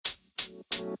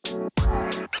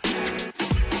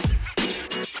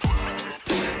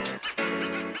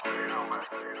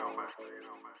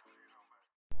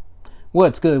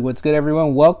What's good,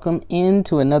 everyone? Welcome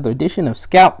into another edition of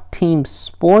Scout Team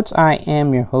Sports. I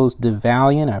am your host,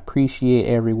 DeValiant. I appreciate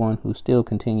everyone who still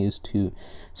continues to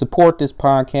support this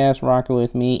podcast, rocking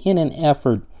with me in an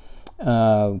effort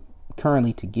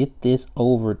currently to get this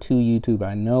over to YouTube.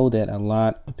 I know that a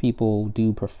lot of people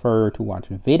do prefer to watch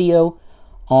video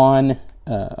on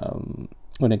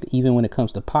even when it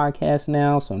comes to podcasts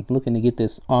now. So I'm looking to get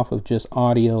this off of just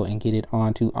audio and get it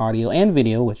onto audio and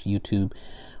video, which YouTube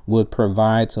would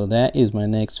provide. So that is my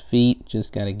next feat.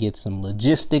 Just got to get some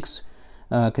logistics,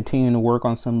 continuing to work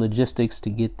on some logistics to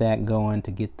get that going,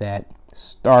 to get that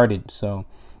started. So,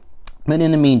 but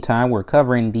in the meantime, we're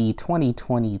covering the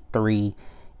 2023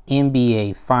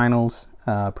 NBA Finals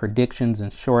predictions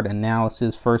and short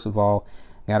analysis. First of all,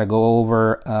 got to go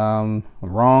over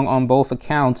wrong on both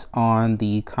accounts on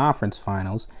the conference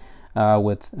finals.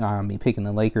 With me picking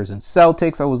the Lakers and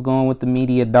Celtics. I was going with the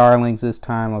media darlings this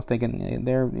time. I was thinking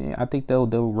I think they'll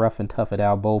rough and tough it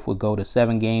out. Both would go to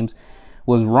 7 games.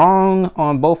 Was wrong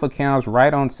on both accounts,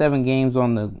 right on 7 games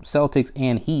on the Celtics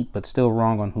and Heat, but still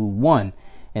wrong on who won.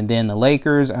 And then the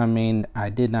Lakers, I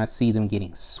did not see them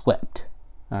getting swept.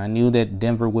 I knew that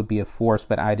Denver would be a force,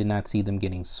 but I did not see them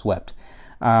getting swept.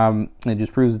 It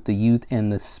just proves that the youth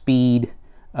and the speed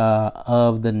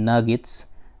of the Nuggets,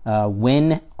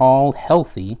 when all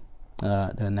healthy,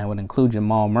 and that would include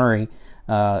Jamal Murray,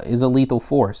 is a lethal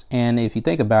force. And if you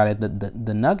think about it,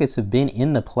 the Nuggets have been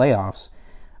in the playoffs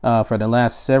for the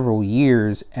last several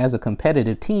years as a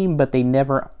competitive team, but they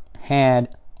never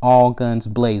had all guns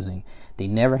blazing. They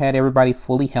never had everybody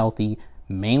fully healthy.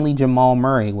 Mainly Jamal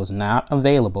Murray was not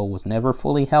available, was never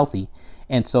fully healthy.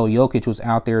 And so Jokic was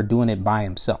out there doing it by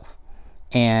himself.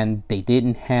 And they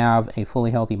didn't have a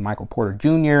fully healthy Michael Porter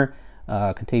Jr.,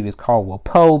 Kentavious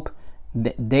Caldwell-Pope.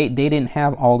 They didn't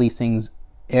have all these things,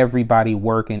 everybody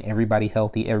working, everybody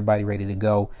healthy, everybody ready to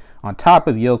go. On top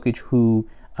of Jokic, who,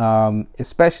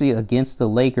 especially against the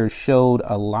Lakers, showed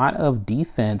a lot of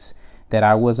defense that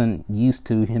I wasn't used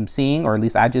to him seeing, or at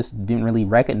least I just didn't really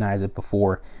recognize it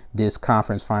before this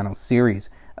conference final series.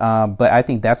 But I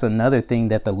think that's another thing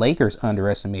that the Lakers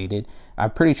underestimated.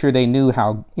 I'm pretty sure they knew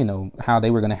how they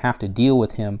were going to have to deal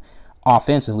with him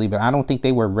offensively, but I don't think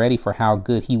they were ready for how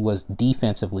good he was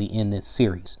defensively in this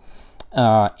series.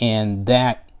 And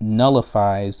that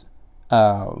nullifies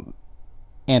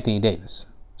Anthony Davis.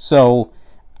 So,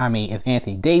 if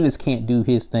Anthony Davis can't do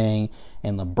his thing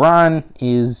and LeBron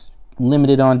is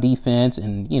limited on defense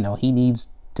and, he needs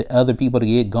other people to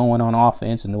get going on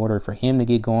offense in order for him to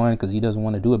get going because he doesn't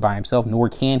want to do it by himself, nor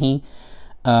can he.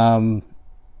 And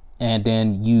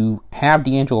then you have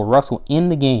D'Angelo Russell in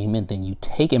the game, and then you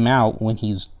take him out when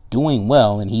he's doing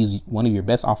well, and he's one of your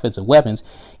best offensive weapons.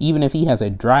 Even if he has a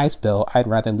dry spell, I'd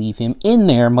rather leave him in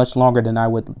there much longer than I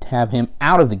would have him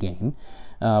out of the game.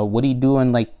 What are you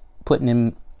doing, like putting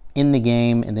him in the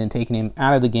game and then taking him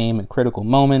out of the game at critical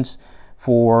moments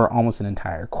for almost an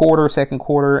entire second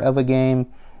quarter of a game?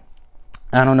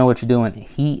 I don't know what you're doing.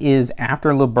 He is, after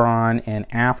LeBron and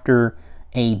after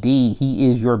AD, he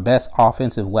is your best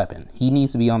offensive weapon. He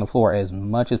needs to be on the floor as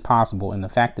much as possible, and the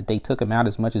fact that they took him out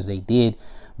as much as they did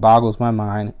boggles my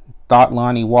mind. Thought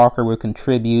Lonnie Walker would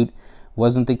contribute.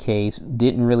 Wasn't the case.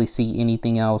 Didn't really see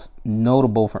anything else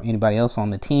notable from anybody else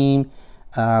on the team.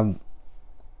 But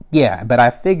I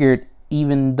figured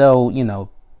even though,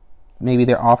 maybe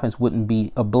their offense wouldn't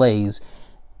be ablaze,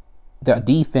 the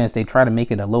defense, they try to make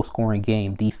it a low-scoring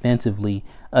game defensively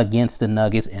against the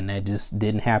Nuggets, and that just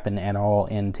didn't happen at all.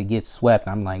 And to get swept,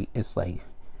 it's like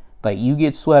you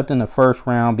get swept in the first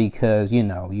round because,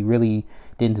 you really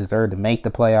didn't deserve to make the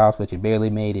playoffs, but you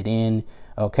barely made it in.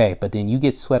 Okay, but then you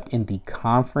get swept in the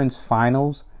conference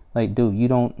finals. Like, dude, you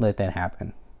don't let that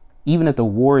happen. Even if the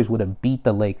Warriors would have beat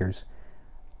the Lakers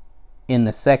in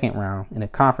the second round, in the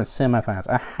conference semifinals,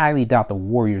 I highly doubt the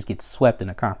Warriors get swept in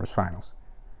the conference finals.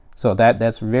 So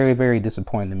that's very, very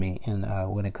disappointing to me. And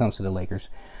when it comes to the Lakers,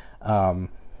 even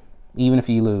if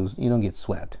you lose, you don't get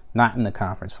swept. Not in the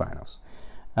conference finals.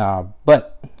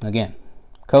 But again,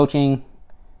 coaching,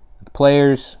 the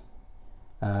players,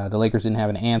 the Lakers didn't have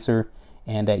an answer.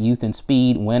 And that youth and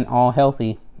speed, when all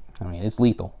healthy, it's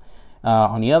lethal.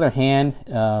 On the other hand,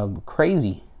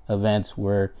 crazy events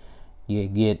where you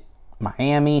get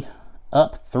Miami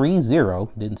up 3-0.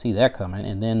 Didn't see that coming.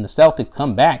 And then the Celtics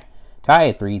come back, tie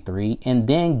at 3-3, and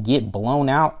then get blown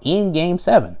out in Game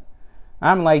 7.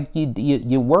 I'm like,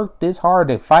 you worked this hard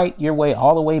to fight your way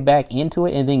all the way back into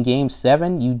it, and then Game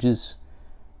 7,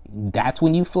 that's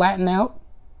when you flatten out?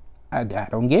 I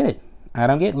don't get it. I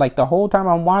don't get, like, the whole time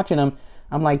I'm watching them,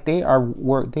 I'm like,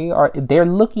 they're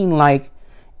looking like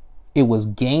it was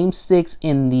Game 6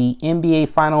 in the NBA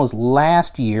Finals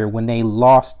last year when they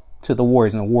lost to the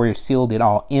Warriors and the Warriors sealed it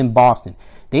all in Boston.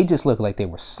 They just looked like they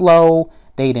were slow.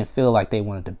 They didn't feel like they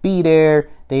wanted to be there.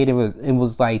 It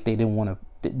was like they didn't want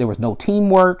to. There was no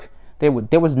teamwork. There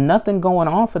was nothing going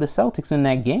on for the Celtics in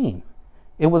that game.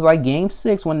 It was like Game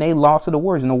 6 when they lost to the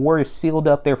Warriors and the Warriors sealed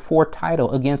up their fourth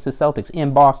title against the Celtics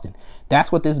in Boston.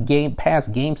 That's what this game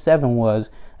past Game 7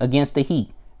 was against the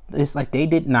Heat. It's like they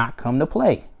did not come to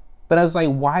play. But I was like,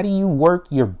 why do you work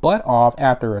your butt off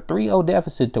after a 3-0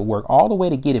 deficit to work all the way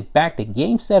to get it back to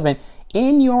Game 7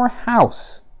 in your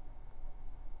house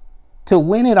to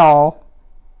win it all?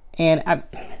 And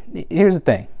here's the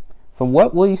thing. From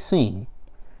what we've seen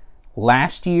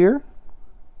last year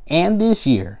and this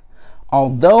year,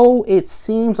 although it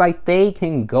seems like they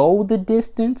can go the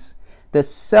distance, the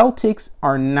Celtics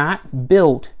are not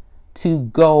built to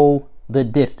go the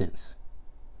distance.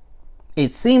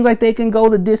 It seems like they can go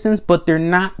the distance, but they're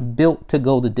not built to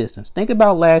go the distance. Think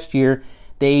about last year.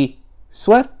 They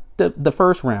swept the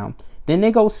first round. Then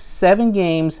they go 7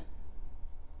 games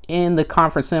in the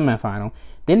conference semifinal.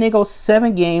 Then they go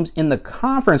 7 games in the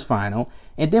conference final.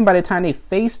 And then by the time they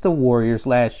face the Warriors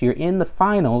last year in the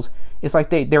finals, it's like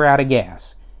they're out of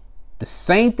gas. The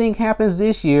same thing happens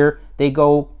this year. They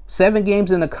go 7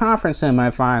 games in the conference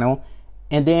semifinal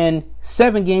and then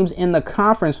 7 games in the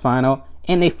conference final,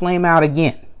 and they flame out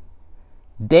again.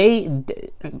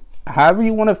 However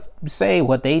you want to say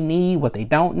what they need, what they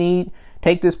don't need,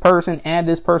 take this person, add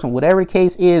this person, whatever the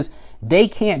case is, they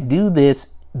can't do this.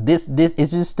 It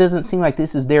just doesn't seem like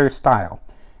this is their style,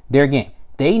 their game.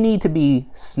 They need to be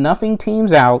snuffing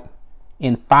teams out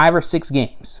in 5 or 6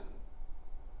 games.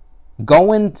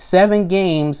 Going 7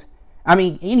 games, I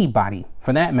mean, anybody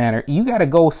for that matter, you got to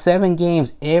go 7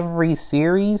 games every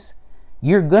series.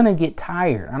 You're going to get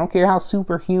tired. I don't care how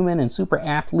superhuman and super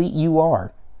athlete you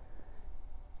are.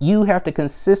 You have to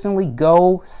consistently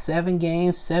go 7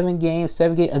 games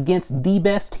against the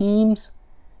best teams.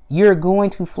 You're going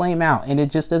to flame out. And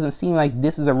it just doesn't seem like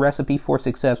this is a recipe for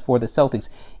success for the Celtics,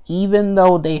 even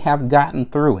though they have gotten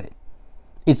through it.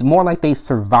 It's more like they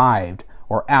survived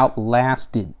or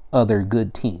outlasted other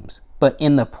good teams. But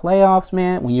in the playoffs,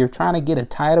 man, when you're trying to get a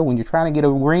title, when you're trying to get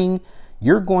a ring,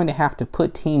 you're going to have to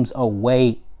put teams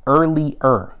away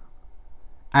earlier.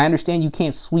 I understand you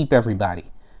can't sweep everybody.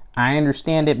 I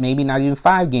understand that maybe not even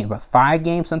 5 games, but 5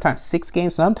 games, sometimes 6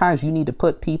 games. Sometimes you need to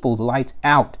put people's lights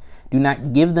out. Do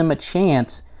not give them a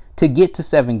chance to get to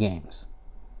 7 games.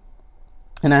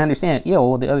 And I understand,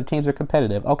 well, the other teams are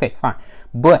competitive. Okay, fine.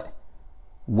 But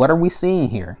what are we seeing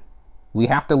here? We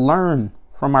have to learn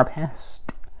from our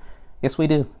past. Yes, we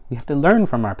do. We have to learn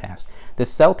from our past. The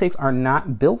Celtics are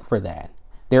not built for that.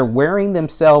 They're wearing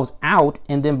themselves out,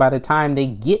 and then by the time they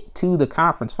get to the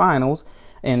conference finals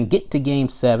and get to Game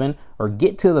 7 or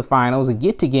get to the finals and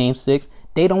get to Game 6,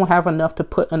 they don't have enough to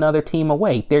put another team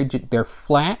away. They're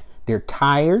flat. They're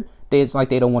tired. It's like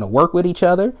they don't want to work with each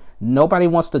other. Nobody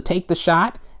wants to take the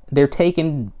shot. They're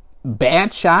taking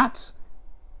bad shots.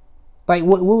 Like,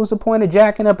 what was the point of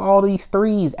jacking up all these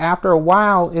threes? After a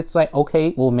while, it's like,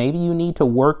 okay, well, maybe you need to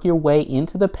work your way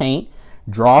into the paint,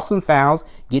 draw some fouls,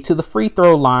 get to the free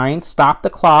throw line, stop the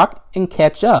clock, and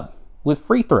catch up with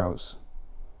free throws.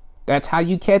 That's how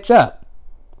you catch up.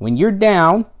 When you're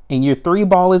down and your 3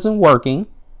 ball isn't working,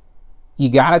 you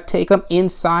got to take them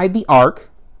inside the arc.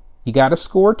 You got to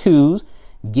score 2s,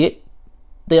 get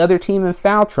the other team in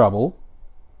foul trouble,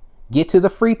 get to the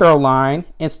free throw line,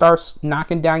 and start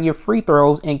knocking down your free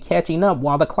throws and catching up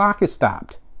while the clock is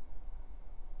stopped.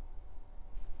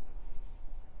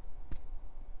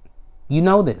 You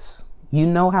know this. You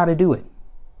know how to do it.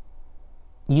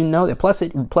 You know that. Plus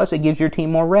it gives your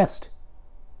team more rest.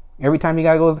 Every time you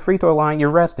got to go to the free throw line,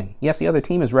 you're resting. Yes, the other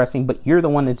team is resting, but you're the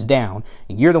one that's down,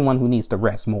 and you're the one who needs to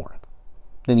rest more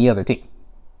than the other team.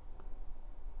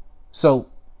 So,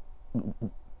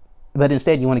 but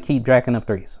instead you want to keep jacking up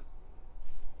threes.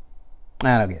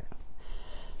 I don't get it.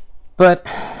 But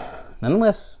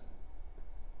nonetheless,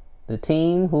 the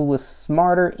team who was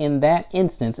smarter in that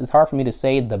instance, it's hard for me to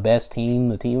say the best team,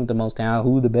 the team with the most talent,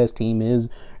 who the best team is.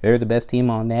 They're the best team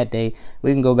on that day.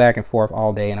 We can go back and forth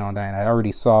all day and all night. I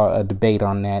already saw a debate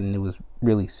on that and it was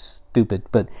really stupid.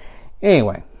 But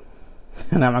anyway,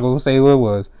 and I'm not going to say what it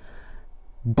was.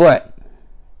 But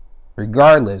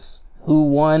regardless, who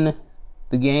won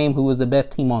the game, who was the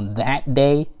best team on that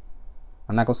day,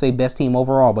 I'm not going to say best team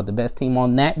overall, but the best team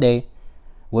on that day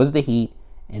was the Heat.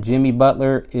 And Jimmy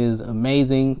Butler is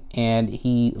amazing, and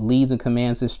he leads and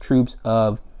commands his troops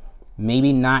of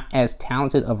maybe not as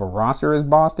talented of a roster as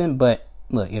Boston, but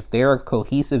look, if they're a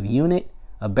cohesive unit,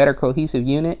 a better cohesive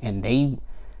unit, and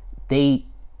they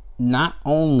not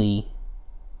only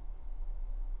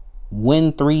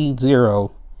win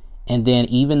 3-0, and then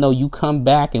even though you come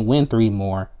back and win 3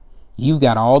 more, you've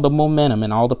got all the momentum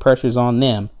and all the pressures on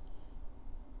them,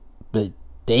 but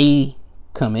they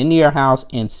come into your house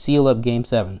and seal up Game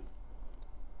 7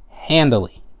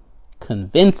 handily,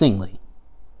 convincingly.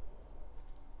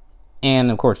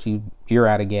 And of course you're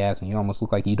out of gas and you almost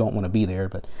look like you don't want to be there.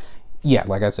 But yeah,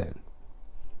 like I said,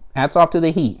 hats off to the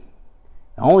Heat.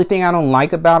 The only thing I don't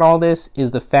like about all this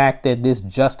is the fact that this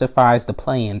justifies the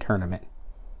play-in tournament.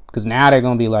 Because now they're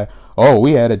going to be like, oh,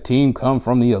 we had a team come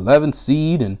from the 11th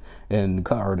seed or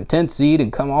the 10th seed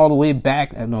and come all the way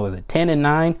back. I don't know, was it 10 and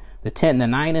 9? The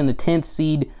 9 and the 10th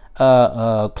seed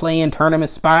play-in tournament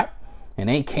spot. And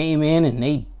they came in and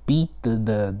they beat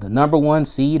the number 1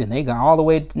 seed, and they got all the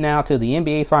way now to the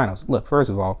NBA Finals. Look, first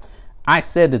of all, I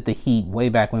said that the Heat way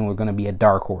back when were going to be a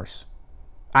dark horse.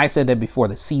 I said that before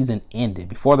the season ended.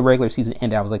 Before the regular season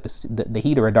ended, I was like, the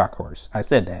Heat are a dark horse. I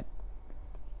said that.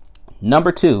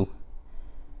 Number 2,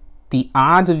 the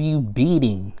odds of you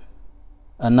beating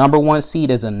a number 1 seed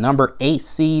as a number 8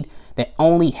 seed, that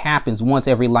only happens once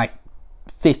every like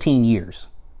 15 years.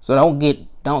 So don't get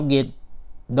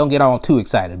all too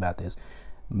excited about this.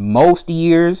 Most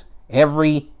years,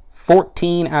 every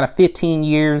 14 out of 15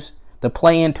 years, the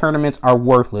play-in tournaments are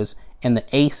worthless, and the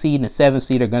 8th seed and the 7th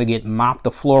seed are going to get mopped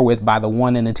the floor with by the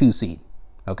 1 and the 2 seed.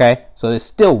 Okay? So it's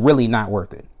still really not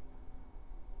worth it.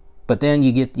 But then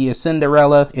you get your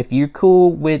Cinderella. If you're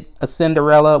cool with a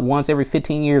Cinderella once every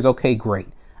 15 years, okay, great.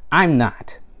 I'm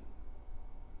not.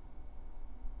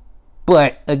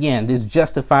 But again, this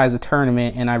justifies a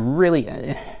tournament, and I really,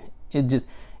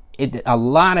 a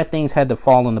lot of things had to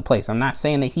fall into place. I'm not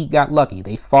saying that Heat got lucky.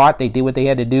 They fought, they did what they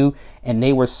had to do, and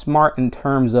they were smart in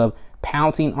terms of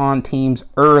pouncing on teams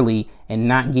early and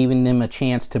not giving them a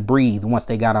chance to breathe once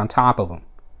they got on top of them.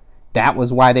 That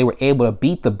was why they were able to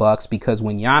beat the Bucks, because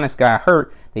when Giannis got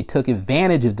hurt, they took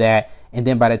advantage of that, and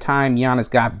then by the time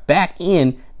Giannis got back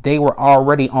in, they were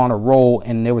already on a roll,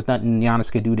 and there was nothing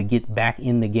Giannis could do to get back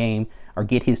in the game or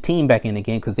get his team back in the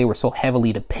game, because they were so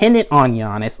heavily dependent on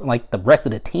Giannis. Like, the rest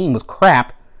of the team was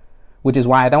crap, which is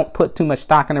why I don't put too much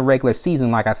stock in the regular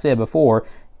season. Like I said before,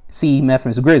 see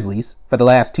Memphis Grizzlies for the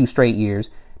last 2 straight years,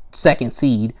 2nd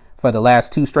seed for the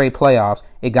last 2 straight playoffs.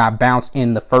 It got bounced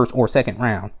in the 1st or 2nd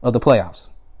round of the playoffs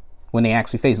when they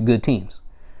actually faced good teams.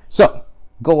 So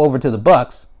go over to the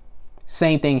Bucks.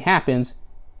 Same thing happens.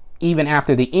 Even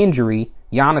after the injury,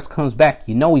 Giannis comes back.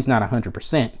 You know he's not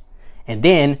 100%. And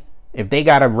then if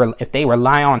they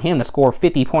rely on him to score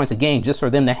 50 points a game just for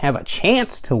them to have a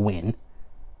chance to win,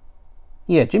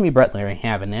 yeah, Jimmy Butler ain't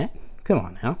having that. Come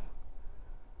on now.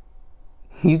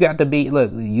 You got to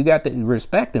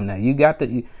respect him now. You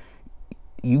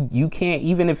can't,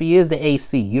 even if he is the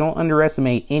AC, you don't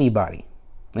underestimate anybody.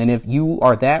 And if you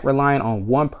are that reliant on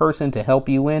one person to help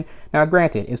you win, now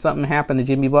granted, if something happened to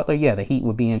Jimmy Butler, yeah, the Heat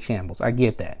would be in shambles. I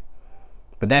get that.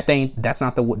 But that's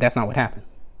not what happened.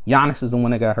 Giannis is the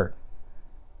one that got hurt.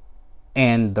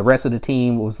 And the rest of the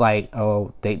team was like,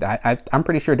 oh, I'm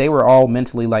pretty sure they were all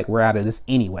mentally like, we're out of this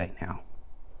anyway now.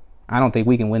 I don't think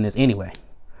we can win this anyway.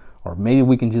 Or maybe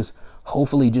we can just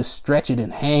hopefully just stretch it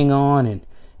and hang on and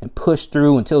push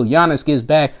through until Giannis gets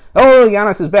back. Oh,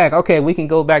 Giannis is back. Okay, we can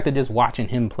go back to just watching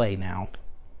him play now.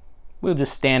 We'll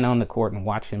just stand on the court and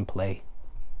watch him play.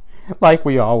 Like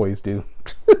we always do.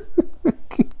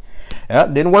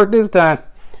 Yep, didn't work this time.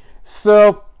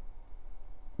 So,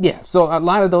 yeah, so a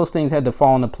lot of those things had to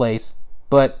fall into place.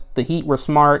 But the Heat were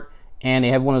smart, and they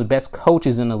have one of the best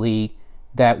coaches in the league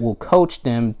that will coach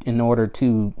them in order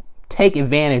to take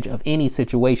advantage of any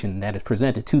situation that is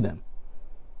presented to them.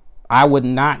 I would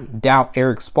not doubt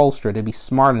Eric Spoelstra to be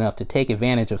smart enough to take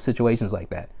advantage of situations like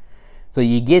that. So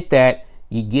you get that.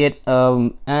 You get,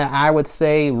 I would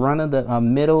say,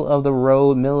 middle of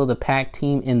the pack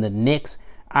team in the Knicks.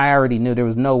 I already knew there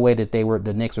was no way that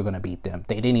the Knicks were going to beat them.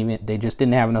 They just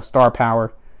didn't have enough star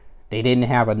power. They didn't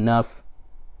have enough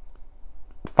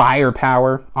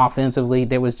firepower offensively.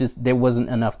 There wasn't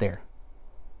enough there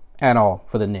at all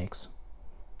for the Knicks.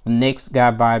 The Knicks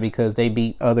got by because they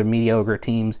beat other mediocre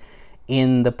teams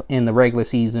in the regular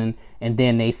season, and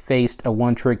then they faced a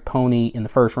one-trick pony in the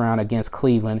first round against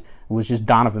Cleveland. It was just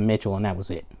Donovan Mitchell, and that was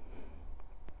it.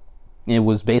 It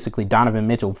was basically Donovan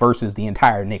Mitchell versus the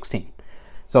entire Knicks team.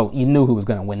 So you knew who was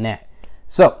going to win that.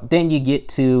 So then you get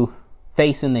to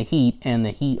facing the Heat, and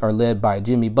the Heat are led by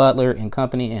Jimmy Butler and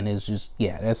company, and it's just,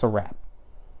 yeah, that's a wrap.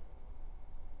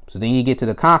 So then you get to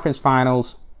the conference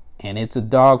finals, and it's a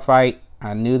dogfight.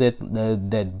 I knew that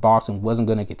that Boston wasn't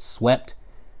going to get swept.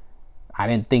 I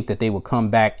didn't think that they would come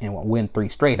back and win 3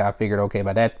 straight. I figured, okay,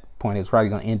 by that point it's probably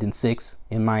going to end in 6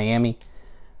 in Miami.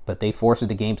 But they forced it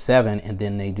to game 7, and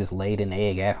then they just laid an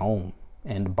egg at home.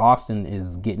 And Boston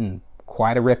is getting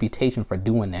quite a reputation for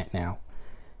doing that now.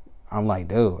 I'm like,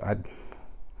 dude,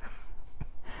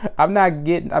 I'm not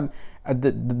getting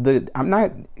I'm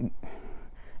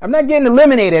not getting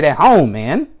eliminated at home,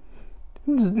 man.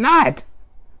 I'm just not.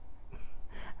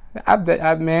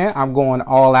 Man, I'm going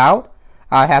all out.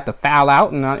 I have to foul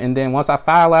out, and then once I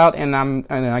foul out and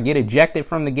I get ejected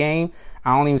from the game,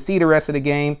 I don't even see the rest of the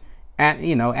game at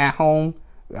home.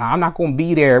 I'm not going to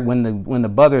be there when the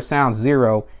buzzer sounds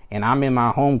 0 and I'm in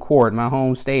my home court, my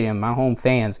home stadium, my home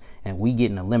fans, and we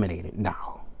getting eliminated. No,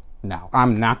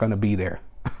 I'm not going to be there.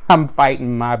 I'm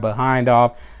fighting my behind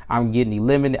off. I'm getting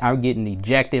eliminated. I'm getting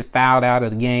ejected, fouled out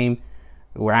of the game,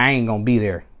 where I ain't going to be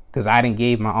there because I didn't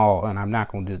give my all, and I'm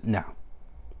not going to do.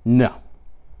 No.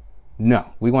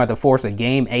 We're going to have to force a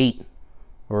game 8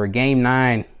 or a game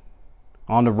 9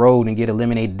 on the road and get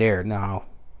eliminated there. No.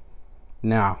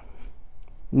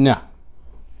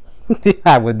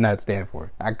 I would not stand for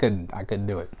it. I couldn't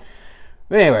do it.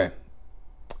 But anyway,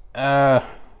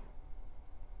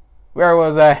 where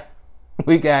was I?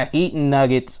 We got Heat and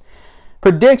Nuggets.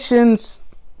 Predictions.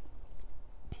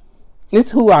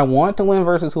 It's who I want to win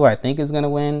versus who I think is going to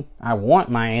win. I want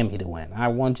Miami to win. I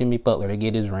want Jimmy Butler to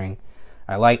get his ring.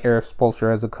 I like Eric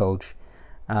Spoelstra as a coach.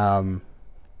 I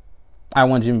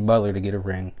want Jimmy Butler to get a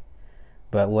ring.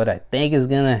 But what I think is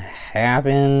going to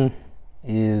happen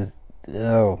is,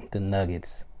 the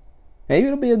Nuggets. Maybe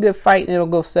it'll be a good fight and it'll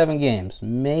go 7 games.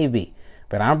 Maybe.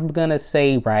 But I'm going to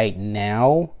say right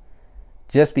now,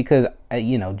 just because,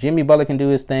 Jimmy Butler can do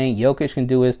his thing, Jokic can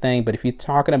do his thing, but if you're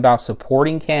talking about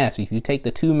supporting cast, if you take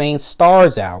the 2 main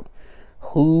stars out,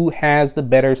 who has the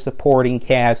better supporting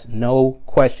cast? No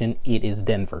question, it is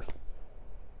Denver.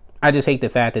 I just hate the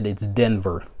fact that it's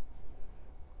Denver.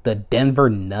 The Denver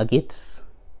Nuggets?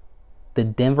 The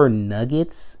Denver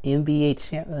Nuggets NBA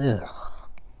champ?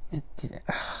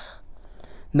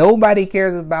 Nobody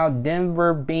cares about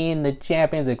Denver being the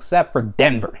champions except for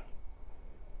Denver.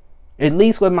 At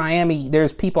least with Miami,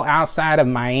 there's people outside of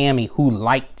Miami who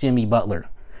like Jimmy Butler.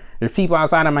 There's people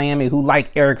outside of Miami who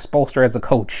like Eric Spoelstra as a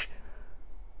coach.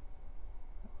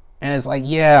 And it's like,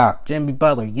 yeah, Jimmy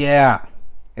Butler, yeah.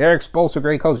 Eric Spoelstra,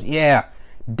 great coach, yeah.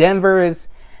 Denver is,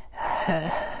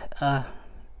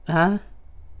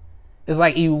 It's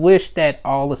like you wish that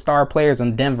all the star players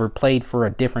in Denver played for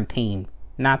a different team,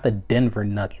 not the Denver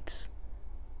Nuggets.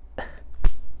 But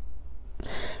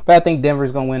I think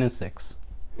Denver's going to win in 6.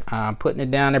 I'm putting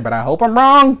it down there, but I hope I'm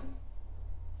wrong.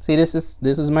 See, this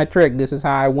is my trick. This is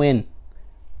how I win.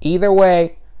 Either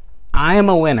way, I am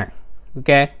a winner.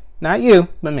 Okay? Not you,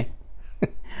 but me.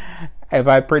 If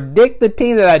I predict the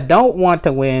team that I don't want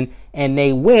to win and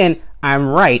they win, I'm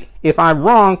right. If I'm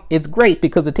wrong, it's great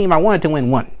because the team I wanted to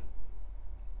win won.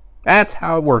 That's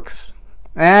how it works.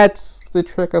 That's the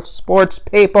trick of sports,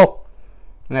 people.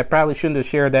 And I probably shouldn't have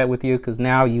shared that with you because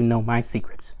now you know my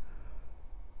secrets.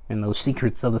 And those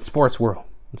secrets of the sports world,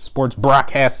 the sports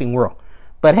broadcasting world.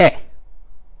 But hey,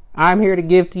 I'm here to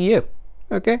give to you.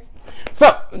 Okay?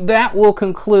 So that will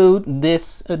conclude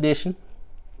this edition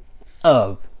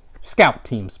of Scout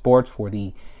Team Sports for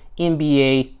the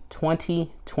NBA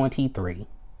 2023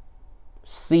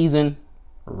 season.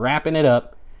 Wrapping it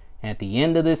up. At the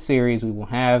end of this series, we will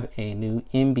have a new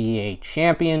NBA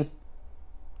champion.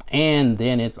 And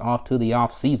then it's off to the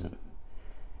off season.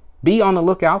 Be on the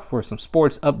lookout for some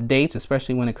sports updates,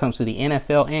 especially when it comes to the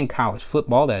NFL and college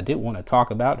football that I did want to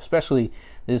talk about, especially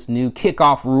this new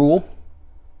kickoff rule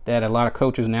that a lot of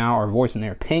coaches now are voicing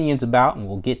their opinions about, and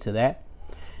we'll get to that.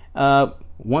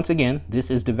 Once again, this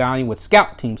is DeValian with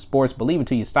Scout Team Sports. Believe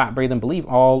until you stop breathing.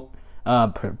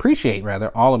 Appreciate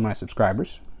all of my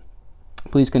subscribers.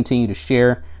 Please continue to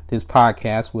share this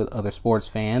podcast with other sports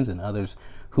fans and others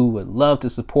who would love to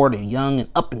support a young and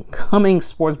up-and-coming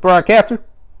sports broadcaster.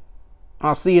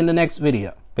 I'll see you in the next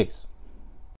video. Peace.